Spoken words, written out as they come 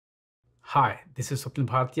Hi, this is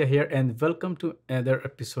Swapnil here, and welcome to another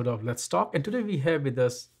episode of Let's Talk. And today we have with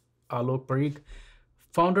us Alok Pareek,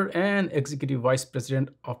 founder and executive vice president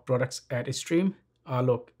of products at Striim.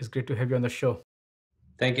 Alok, it's great to have you on the show.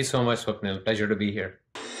 Thank you so much, Swapnil. Pleasure to be here.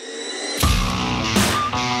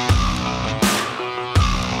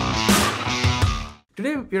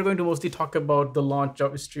 Today we are going to mostly talk about the launch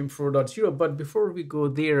of Striim 4.0, but before we go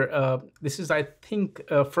there, this is, I think,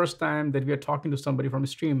 first time that we are talking to somebody from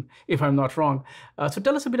Striim, if I'm not wrong. So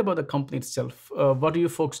tell us a bit about the company itself. What do you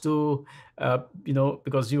folks do?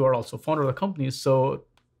 Because you are also founder of the company. So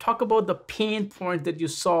talk about the pain point that you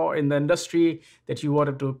saw in the industry that you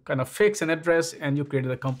wanted to kind of fix and address, and you created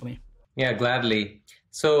a company. Yeah, gladly.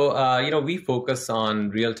 So, we focus on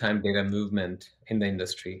real-time data movement in the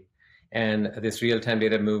industry. And this real-time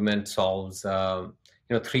data movement solves,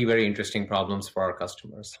 three very interesting problems for our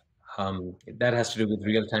customers. That has to do with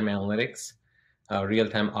real-time analytics,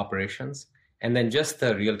 real-time operations, and then just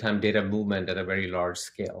the real-time data movement at a very large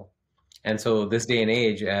scale. And so this day and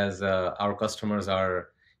age, as our customers are,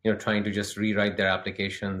 trying to just rewrite their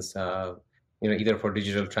applications, either for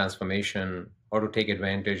digital transformation or to take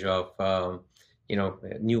advantage of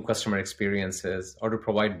new customer experiences, or to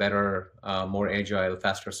provide better, more agile,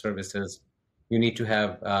 faster services, you need to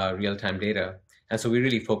have real-time data. And so we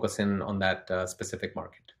really focus in on that specific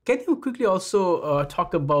market. Can you quickly also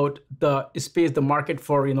talk about the space, the market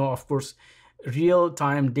for, of course,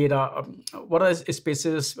 real-time data? What are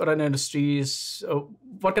spaces, what are industries,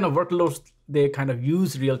 what kind of workloads they kind of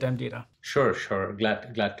use real-time data? Sure.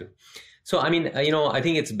 Glad to. So, I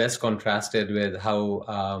think it's best contrasted with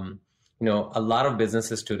how, a lot of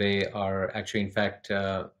businesses today are actually, in fact,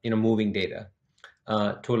 moving data.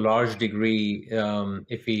 To a large degree,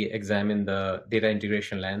 if we examine the data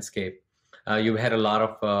integration landscape, you've had a lot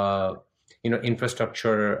of,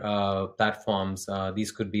 infrastructure platforms.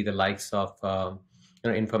 These could be the likes of,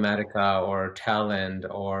 Informatica or Talent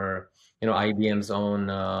or, IBM's own,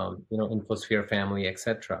 InfoSphere family,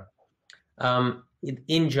 etc.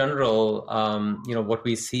 In general, what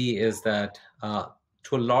we see is that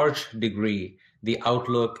to a large degree, the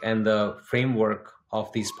outlook and the framework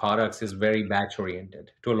of these products is very batch-oriented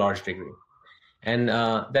to a large degree. And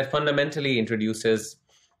that fundamentally introduces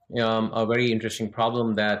a very interesting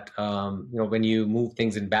problem that, when you move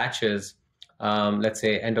things in batches, let's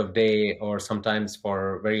say end of day, or sometimes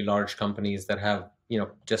for very large companies that have,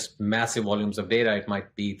 just massive volumes of data, it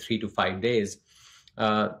might be 3 to 5 days.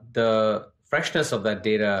 The freshness of that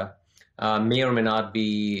data may or may not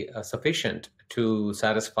be sufficient to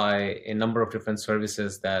satisfy a number of different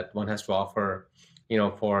services that one has to offer,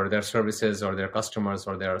 for their services or their customers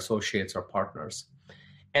or their associates or partners.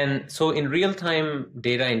 And so in real-time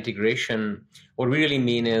data integration, what we really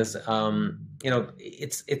mean is,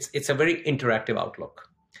 it's a very interactive outlook.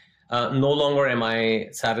 No longer am I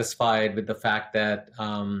satisfied with the fact that,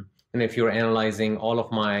 if you're analyzing all of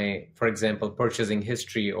my, for example, purchasing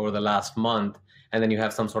history over the last month, and then you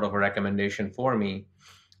have some sort of a recommendation for me,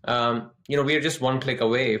 we are just one click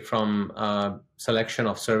away from selection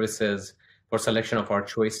of services or selection of our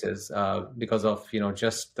choices because of,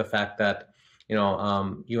 just the fact that,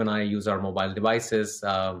 you and I use our mobile devices.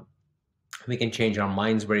 We can change our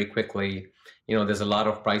minds very quickly. There's a lot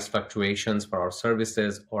of price fluctuations for our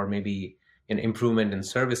services, or maybe an improvement in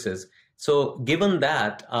services. So given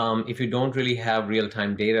that, if you don't really have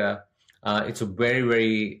real-time data, it's very,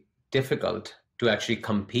 very difficult to actually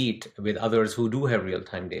compete with others who do have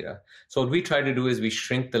real-time data. So what we try to do is we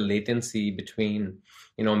shrink the latency between,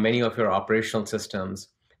 many of your operational systems,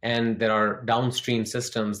 and there are downstream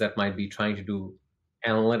systems that might be trying to do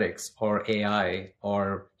analytics or AI,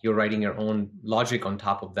 or you're writing your own logic on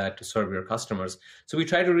top of that to serve your customers. So we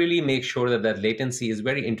try to really make sure that that latency is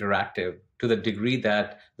very interactive to the degree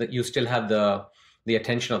that you still have the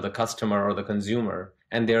attention of the customer or the consumer,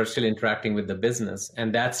 and they're still interacting with the business.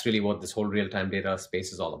 And that's really what this whole real-time data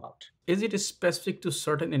space is all about. Is it specific to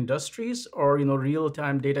certain industries, or,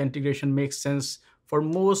 real-time data integration makes sense for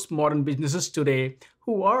most modern businesses today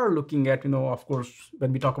who are looking at, of course,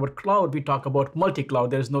 when we talk about cloud, we talk about multi-cloud.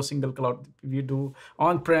 There is no single cloud. We do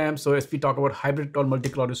on-prem. So as we talk about hybrid or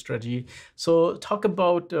multi-cloud strategy. So talk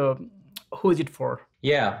about who is it for?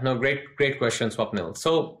 Yeah, no, great question, Swapnil.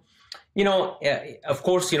 So, of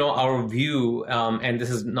course, our view, and this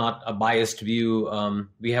is not a biased view,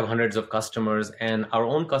 we have hundreds of customers, and our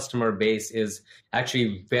own customer base is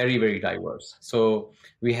actually very, very diverse. So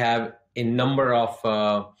we have a number of,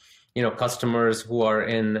 customers who are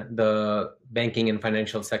in the banking and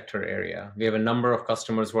financial sector area. We have a number of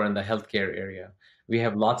customers who are in the healthcare area. We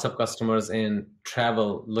have lots of customers in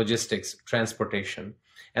travel, logistics, transportation.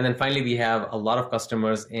 And then finally, we have a lot of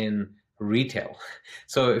customers in retail.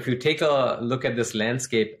 So if you take a look at this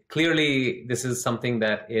landscape, clearly this is something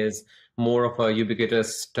that is more of a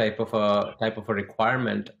ubiquitous type of a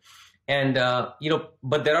requirement. And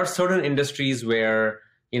but there are certain industries where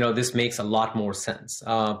this makes a lot more sense.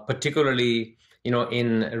 Particularly,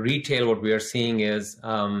 in retail, what we are seeing is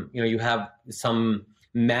you have some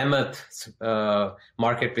mammoth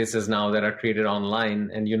marketplaces now that are created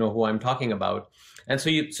online, and you know who I'm talking about. And so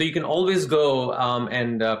you can always go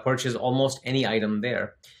and purchase almost any item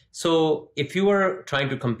there. So if you are trying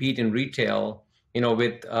to compete in retail,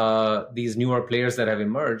 with these newer players that have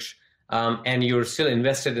emerged, and you're still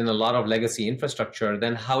invested in a lot of legacy infrastructure,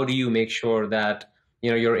 then how do you make sure that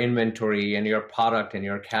your inventory and your product and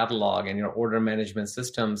your catalog and your order management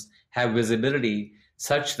systems have visibility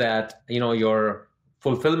such that your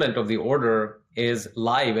fulfillment of the order is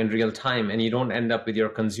live in real time, and you don't end up with your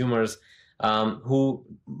consumers who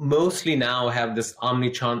mostly now have this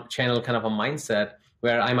omni-channel kind of a mindset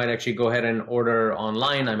where I might actually go ahead and order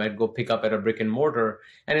online. I might go pick up at a brick and mortar.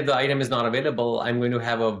 And if the item is not available, I'm going to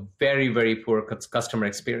have a very, very poor customer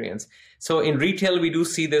experience. So in retail, we do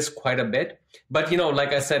see this quite a bit. But,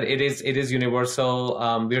 like I said, it is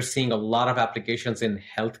universal. We're seeing a lot of applications in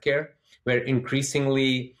healthcare, where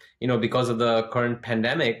increasingly, because of the current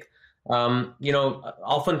pandemic,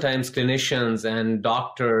 oftentimes clinicians and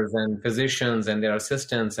doctors and physicians and their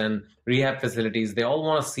assistants and rehab facilities, they all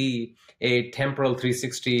want to see a temporal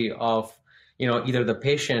 360 of, either the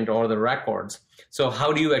patient or the records. So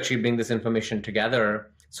how do you actually bring this information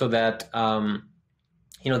together so that,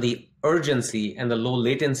 the urgency and the low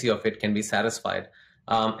latency of it can be satisfied?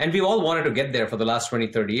 And we've all wanted to get there for the last 20,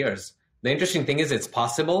 30 years. The interesting thing is it's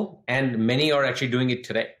possible, and many are actually doing it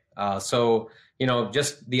today. So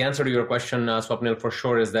just the answer to your question, Swapnil, for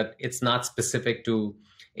sure, is that it's not specific to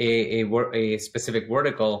a specific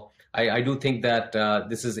vertical. I do think that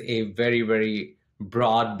this is a very, very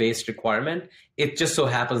broad-based requirement. It just so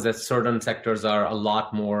happens that certain sectors are a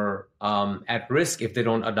lot more at risk if they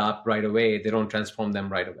don't adopt right away, they don't transform them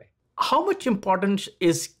right away. How much importance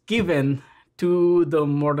is given to the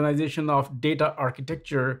modernization of data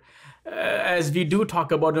architecture? As we do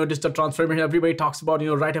talk about digital transformation, everybody talks about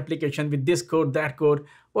write application with this code, that code.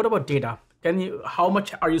 What about data? How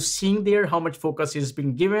much are you seeing there? How much focus is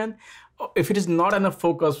being given? If it is not enough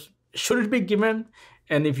focus, should it be given?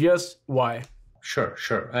 And if yes, why? Sure.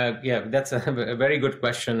 Yeah, that's a very good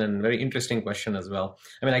question and very interesting question as well.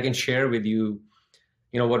 I mean, I can share with you,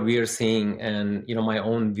 what we are seeing and, my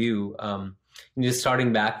own view. Just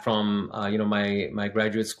starting back from, my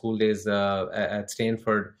graduate school days at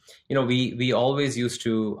Stanford, we always used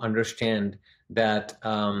to understand that,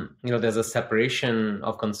 there's a separation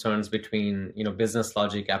of concerns between, business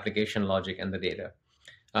logic, application logic, and the data.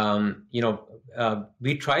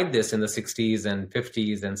 We tried this in the 60s and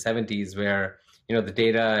 50s and 70s where, the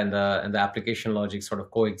data and the application logic sort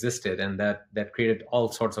of coexisted, and that created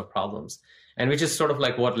all sorts of problems. And which is sort of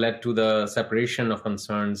like what led to the separation of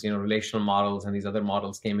concerns, relational models and these other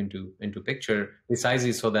models came into picture,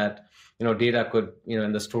 precisely so that, data could,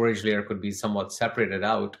 and the storage layer could be somewhat separated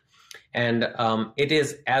out. And it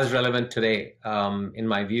is as relevant today, in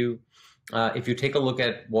my view. If you take a look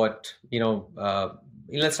at what,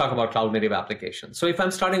 let's talk about cloud native applications. So if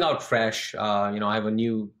I'm starting out fresh, I have a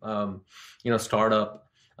new, startup.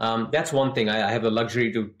 That's one thing. I have the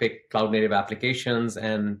luxury to pick cloud native applications,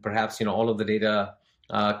 and perhaps all of the data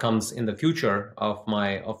comes in the future of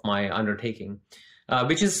my undertaking,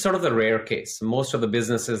 which is sort of the rare case. Most of the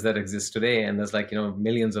businesses that exist today, and there's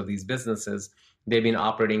millions of these businesses, they've been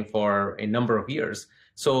operating for a number of years.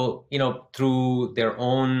 So through their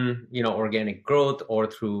own organic growth or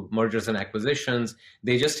through mergers and acquisitions,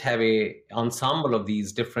 they just have a ensemble of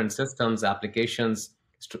these different systems, applications,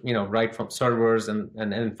 right from servers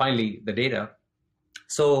and finally the data.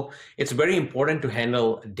 So it's very important to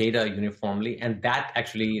handle data uniformly, and that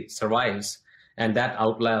actually survives, and that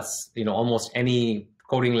outlasts almost any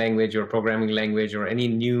coding language or programming language or any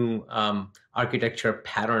new architecture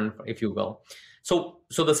pattern, if you will. So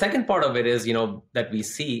the second part of it is that we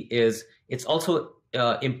see is it's also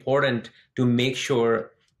important to make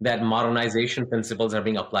sure that modernization principles are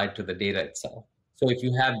being applied to the data itself. So if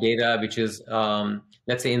you have data which is,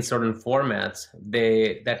 let's say in certain formats,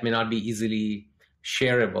 that may not be easily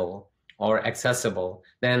shareable or accessible,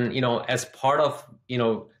 then, as part of,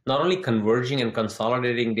 not only converging and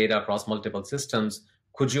consolidating data across multiple systems,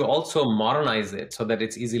 could you also modernize it so that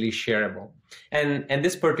it's easily shareable? And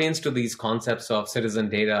this pertains to these concepts of citizen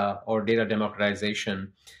data or data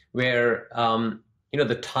democratization, where,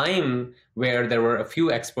 the time where there were a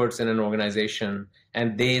few experts in an organization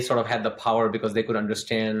and they sort of had the power because they could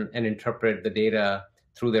understand and interpret the data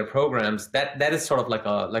through their programs, that is sort of like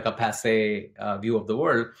a passe view of the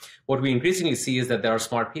world. What we increasingly see is that there are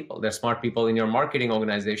smart people. There are smart people in your marketing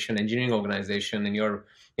organization, engineering organization, in your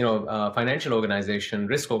financial organization,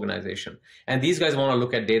 risk organization, and these guys want to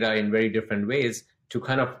look at data in very different ways to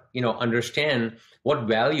kind of understand what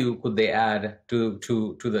value could they add to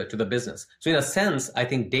the business. So in a sense, I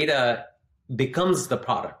think data becomes the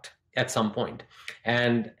product at some point,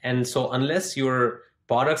 and so unless your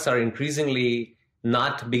products are increasingly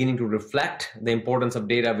not beginning to reflect the importance of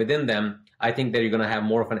data within them, I think that you're going to have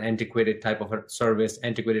more of an antiquated type of a service,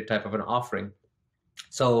 antiquated type of an offering.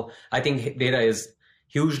 So I think data is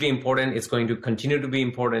hugely important. It's going to continue to be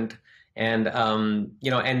important, and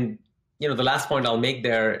the last point I'll make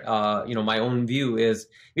there, my own view is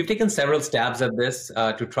we've taken several stabs at this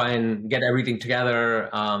to try and get everything together,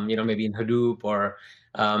 maybe in Hadoop or,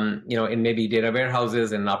 in maybe data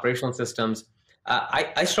warehouses and operational systems.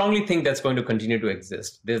 I strongly think that's going to continue to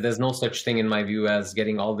exist. There's no such thing in my view as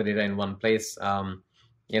getting all the data in one place.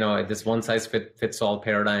 This one size fits all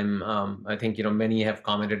paradigm, I think, many have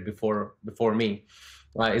commented before me,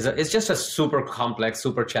 it's just a super complex,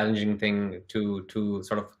 super challenging thing to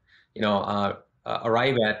sort of,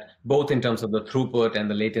 arrive at, both in terms of the throughput and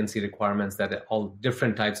the latency requirements that all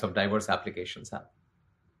different types of diverse applications have.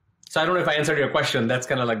 So I don't know if I answered your question. That's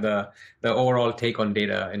kind of like the overall take on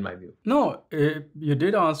data in my view. No, you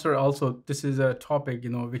did answer. Also, this is a topic,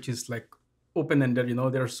 which is like open-ended.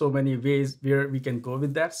 There are so many ways where we can go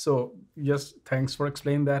with that. So just thanks for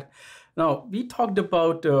explaining that. Now, we talked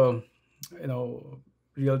about,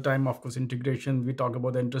 real-time, of course, integration. We talk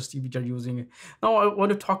about the industry which are using it. Now, I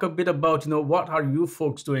want to talk a bit about, what are you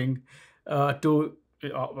folks doing to,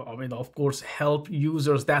 of course, help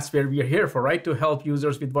users. That's where we are here for, right? To help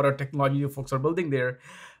users with whatever technology you folks are building there.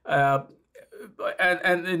 And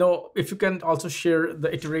if you can also share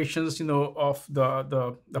the iterations, of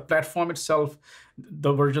the platform itself.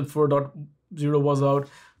 The version 4.0 was out.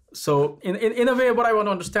 So in a way, what I want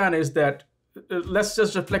to understand is that let's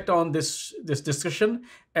just reflect on this discussion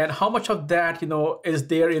and how much of that is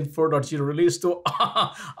there in 4.0 release to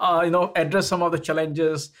address some of the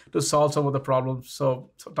challenges, to solve some of the problems. So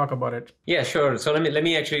talk about it. Yeah, sure. So let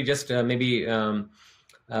me actually just maybe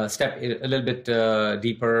step a little bit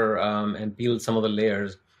deeper and peel some of the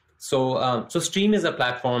layers. So Striim is a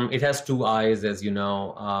platform. It has two eyes, as you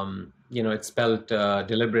know. It's spelled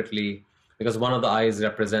deliberately, because one of the eyes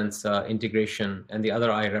represents integration and the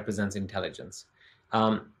other eye represents intelligence.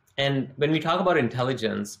 And when we talk about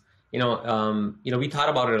intelligence, we thought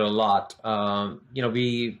about it a lot.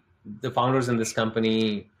 The founders in this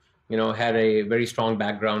company, had a very strong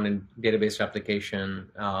background in database replication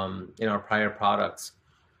in our prior products,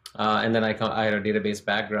 and then I had a database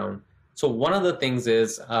background. So one of the things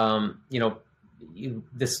is,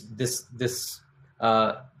 this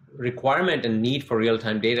requirement and need for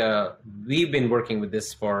real-time data, we've been working with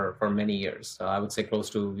this for many years. I would say close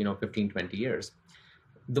to 15, 20 years.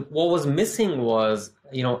 What was missing was,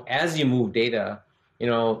 as you move data,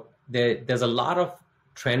 there's a lot of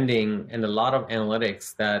trending and a lot of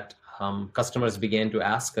analytics that customers began to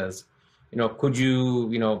ask us, could you,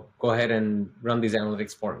 go ahead and run these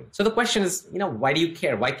analytics for me? So the question is, why do you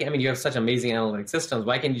care? Why can't, you have such amazing analytic systems.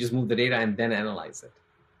 Why can't you just move the data and then analyze it?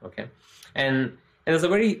 Okay. And there's a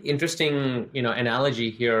very interesting,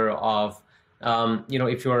 analogy here of,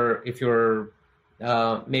 if you're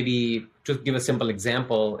maybe, to give a simple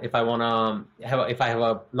example, if I have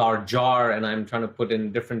a large jar and I'm trying to put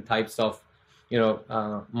in different types of,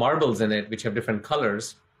 marbles in it, which have different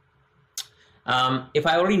colors. If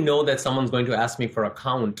I already know that someone's going to ask me for a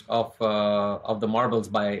count of the marbles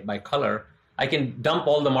by color, I can dump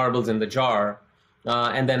all the marbles in the jar.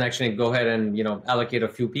 And then actually go ahead and allocate a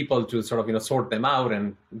few people to sort of sort them out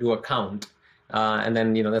and do a count, and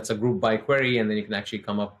then that's a group by query, and then you can actually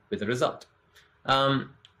come up with a result.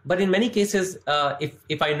 But in many cases,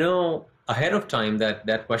 if I know ahead of time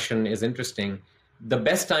that question is interesting, the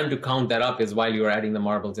best time to count that up is while you're adding the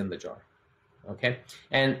marbles in the jar. Okay,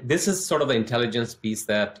 and this is sort of the intelligence piece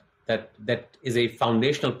that is a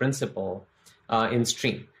foundational principle in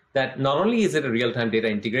Striim. That not only is it a real-time data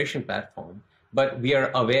integration platform, but we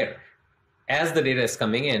are aware as the data is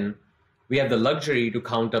coming in, we have the luxury to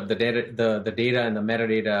count up the data and the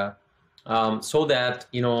metadata, so that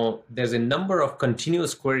there's a number of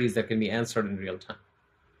continuous queries that can be answered in real time.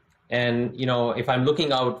 And if I'm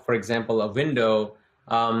looking out, for example, a window,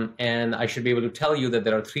 and I should be able to tell you that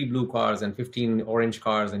there are 3 blue cars and 15 orange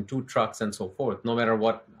cars and 2 trucks and so forth, no matter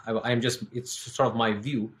what, it's sort of my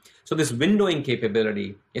view. So this windowing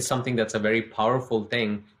capability is something that's a very powerful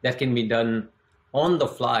thing that can be done on the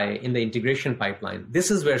fly in the integration pipeline.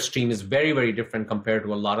 This is where Striim is very, very different compared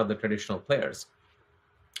to a lot of the traditional players.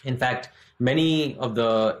 In fact, many of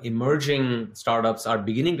the emerging startups are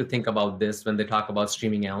beginning to think about this when they talk about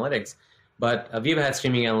streaming analytics. But we've had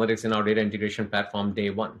streaming analytics in our data integration platform day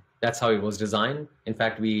one. That's how it was designed. In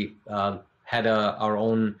fact, we had our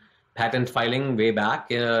own patent filing way back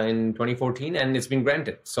in 2014, and it's been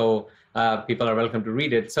granted. So people are welcome to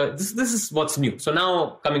read it. So this is what's new. So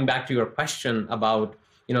now coming back to your question about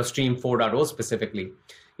Striim 4.0 specifically,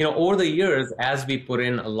 over the years, as we put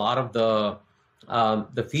in a lot of the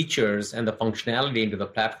features and the functionality into the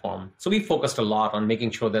platform. So we focused a lot on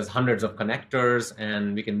making sure there's hundreds of connectors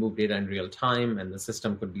and we can move data in real time and the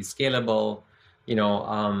system could be scalable.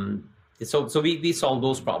 So we solved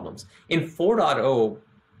those problems. In 4.0,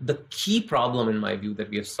 the key problem in my view that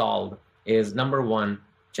we have solved is, number one,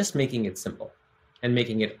 just making it simple and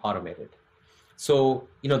making it automated. So,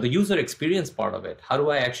 the user experience part of it, how do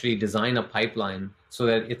I actually design a pipeline so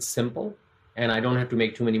that it's simple and I don't have to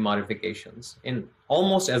make too many modifications, and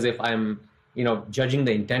almost as if I'm, judging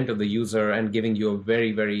the intent of the user and giving you a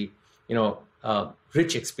very, very,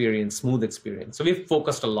 rich experience, smooth experience. So we've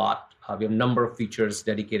focused a lot. We have a number of features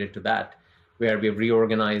dedicated to that, where we've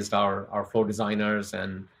reorganized our flow designers,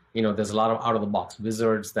 and there's a lot of out-of-the-box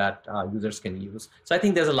wizards that users can use. So I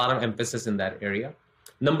think there's a lot of emphasis in that area.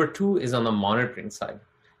 Number two is on the monitoring side,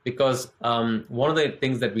 because one of the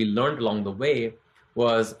things that we learned along the way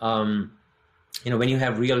was, when you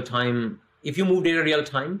have real time, if you move data real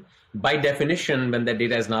time, by definition, when that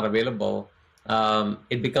data is not available,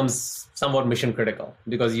 it becomes somewhat mission critical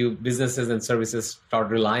because businesses and services start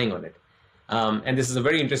relying on it. And this is a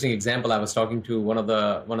very interesting example. I was talking to one of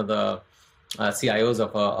the CIOs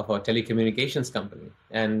of a telecommunications company,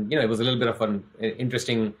 and it was a little bit of an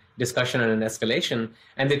interesting discussion and an escalation.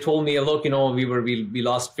 And they told me, look, we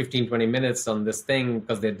lost 15-20 minutes on this thing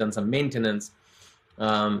because they'd done some maintenance.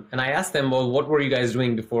 And I asked them, well, what were you guys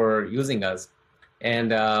doing before using us?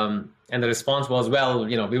 And the response was, well,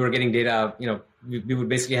 we were getting data. We would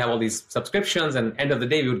basically have all these subscriptions, and end of the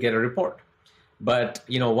day we would get a report. But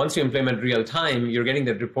once you implement real time, you're getting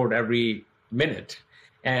that report every minute.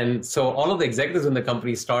 And so all of the executives in the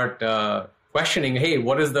company start questioning, hey,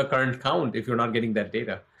 what is the current count if you're not getting that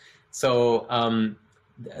data? So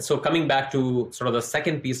so coming back to sort of the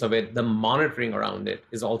second piece of it, the monitoring around it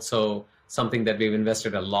is also something that we've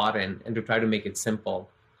invested a lot in, and to try to make it simple.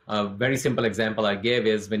 A very simple example I gave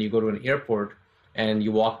is when you go to an airport and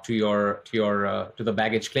you walk to the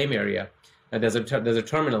baggage claim area, and there's a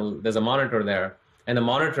terminal, there's a monitor there, and the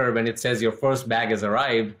monitor, when it says your first bag has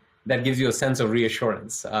arrived, that gives you a sense of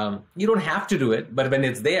reassurance. You don't have to do it, but when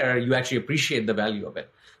it's there, you actually appreciate the value of it.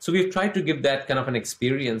 So we've tried to give that kind of an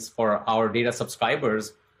experience for our data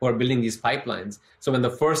subscribers who are building these pipelines. So when the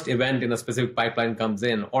first event in a specific pipeline comes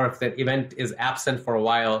in, or if that event is absent for a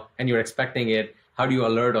while and you're expecting it, how do you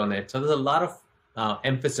alert on it? So there's a lot of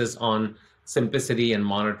emphasis on simplicity and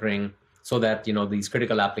monitoring, so that these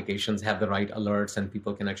critical applications have the right alerts and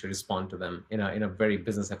people can actually respond to them in a very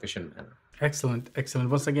business efficient manner. Excellent.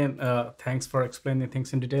 Once again, thanks for explaining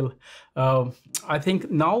things in detail. I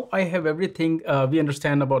think now I have everything we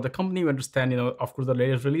understand about the company. We understand, of course, the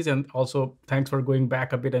latest release, and also thanks for going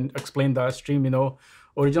back a bit and explain the Striim,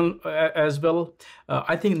 original as well.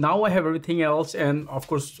 I think now I have everything else, and of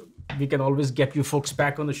course, we can always get you folks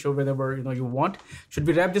back on the show whenever you want. Should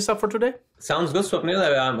we wrap this up for today? Sounds good, Swapnil.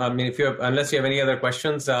 I mean, unless you have any other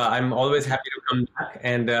questions, I'm always happy to come back.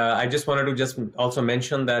 And I just wanted to just also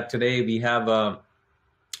mention that today we have,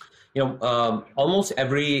 almost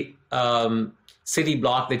every city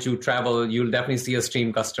block that you travel, you'll definitely see a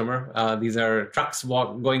Striim customer. These are trucks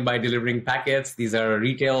going by delivering packets. These are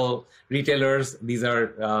retailers. These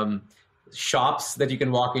are shops that you can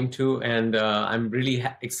walk into. And I'm really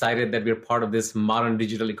excited that we're part of this modern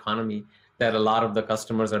digital economy, that a lot of the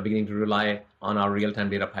customers are beginning to rely on our real-time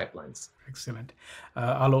data pipelines. Excellent.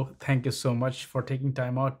 Alok, thank you so much for taking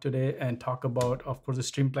time out today and talk about, of course, the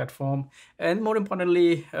Striim platform, and more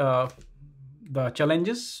importantly, the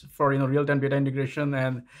challenges for real-time data integration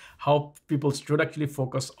and how people should actually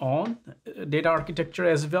focus on data architecture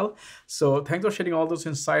as well. So thanks for sharing all those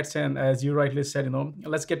insights. And as you rightly said,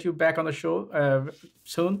 let's get you back on the show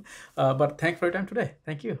soon. But thanks for your time today.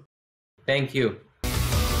 Thank you. Thank you.